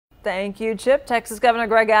Thank you, Chip. Texas Governor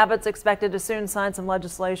Greg Abbott's expected to soon sign some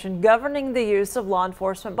legislation governing the use of law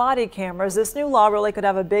enforcement body cameras. This new law really could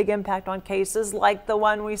have a big impact on cases like the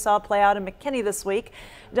one we saw play out in McKinney this week.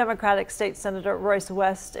 Democratic State Senator Royce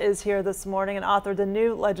West is here this morning and authored the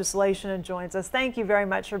new legislation and joins us. Thank you very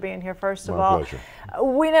much for being here, first of all. My pleasure.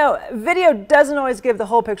 We know video doesn't always give the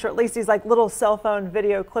whole picture, at least these like little cell phone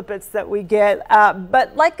video clippets that we get.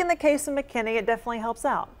 But like in the case of McKinney, it definitely helps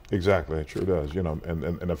out. Exactly, it sure does. You know,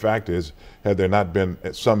 and the fact is, had there not been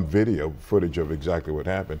some video footage of exactly what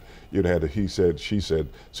happened, you'd had a he said, she said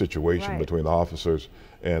situation between the officers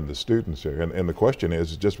and the students here. And the question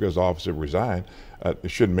is, just because the officer resigned,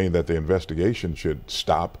 it shouldn't mean that the investigation should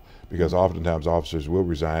stop, because oftentimes officers will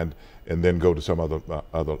resign and then go to some other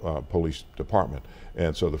police department.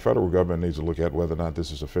 And so the federal government needs to look at whether or not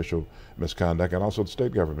this is official misconduct, and also the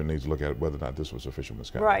state government needs to look at whether or not this was official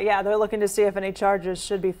misconduct. Right, yeah, they're looking to see if any charges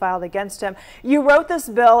should be filed against him. You wrote this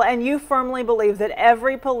bill and you firmly believe that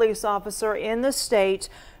every police officer in the state,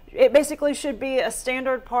 it basically should be a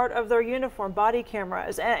standard part of their uniform, body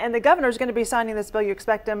cameras. And the governor is going to be signing this bill. You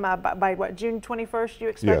expect him by what, June 21st? You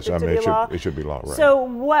expect it to be law? It should be law, right. So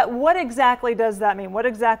what exactly does that mean? What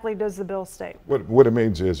exactly does the bill state? What it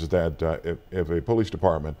means is that if a police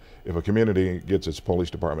department, if a community gets its police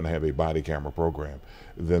department to have a body camera program,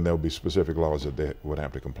 then there'll be specific laws that they would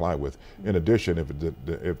have to comply with. In addition, if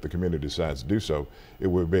the community decides to do so, it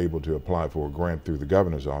would be able to apply for a grant through the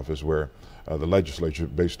governor's office, where the legislature,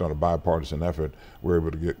 based on a bipartisan effort, we're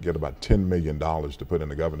able to get about $10 million to put in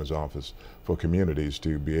the governor's office for communities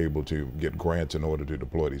to be able to get grants in order to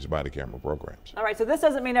deploy these body camera programs. All right, so this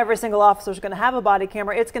doesn't mean every single officer is going to have a body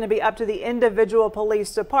camera. It's going to be up to the individual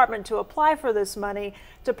police department to apply for this money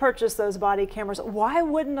to purchase those body cameras. Why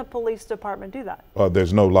wouldn't a police department do that?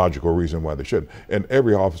 There's no logical reason why they shouldn't. And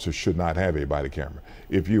every officer should not have a body camera.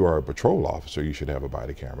 If you are a patrol officer, you should have a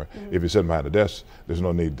body camera. If you're sitting behind a desk, there's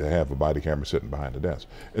no need to have a body camera sitting behind the desk.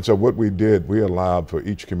 And so what we did, we allowed for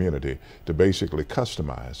each community to basically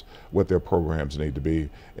customize what their programs need to be,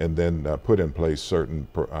 and then put in place certain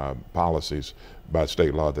policies by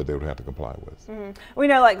state law that they would have to comply with. We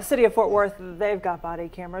know, like the city of Fort Worth, they've got body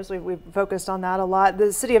cameras. We've focused on that a lot.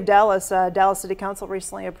 The city of Dallas, Dallas City Council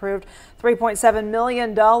recently approved $3.7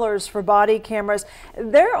 million for body cameras.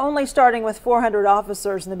 They're only starting with 400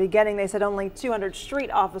 officers in the beginning. They said only 200 street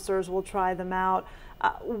officers will try them out.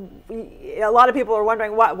 A lot of people are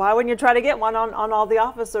wondering, why wouldn't you try to get one on all the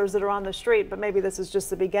officers that are on the street? But maybe this is just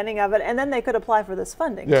the beginning of it, and then they could apply for this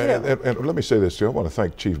funding too. And let me say this too. I want to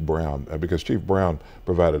thank Chief Brown, because Chief Brown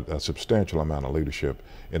provided a substantial amount of leadership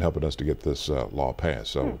in helping us to get this law passed.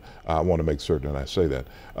 So I want to make certain that I say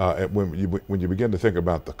that. When you begin to think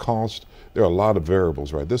about the cost, there are a lot of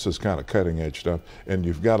variables, right? This is kind of cutting edge stuff, and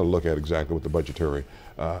you've got to look at exactly what the budgetary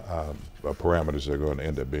parameters are going to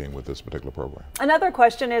end up being with this particular program. Another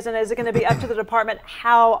question is it going to be up to the department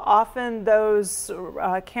how often those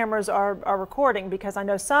cameras are recording? Because I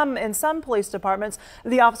know in some police departments,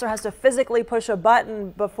 the officer has to physically push a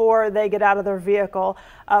button before they get out of their vehicle,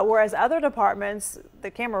 whereas other departments,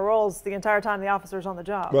 the camera rolls the entire time the officer's on the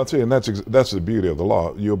job. Well, see, and that's the beauty of the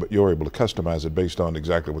law. You're able to customize it based on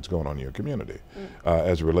exactly what's going on in your community,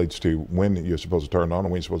 as it relates to when you're supposed to turn it on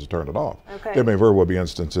and when you're supposed to turn it off. Okay. There may very well be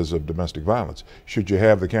instances of domestic violence. Should you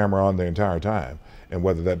have the camera on the entire time? And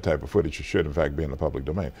whether that type of footage should in fact be in the public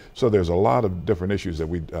domain. So there's a lot of different issues that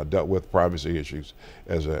we dealt with, privacy issues,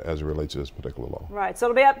 as it relates to this particular law. Right, so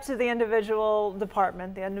it'll be up to the individual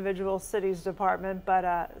department, the individual city's department,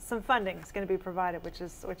 but some funding is going to be provided, which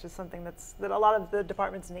is something that a lot of the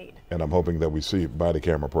departments need. And I'm hoping that we see body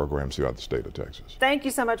camera programs throughout the state of Texas. Thank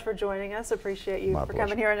you so much for joining us. Appreciate you My for pleasure.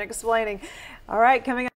 coming here and explaining. All right, coming up.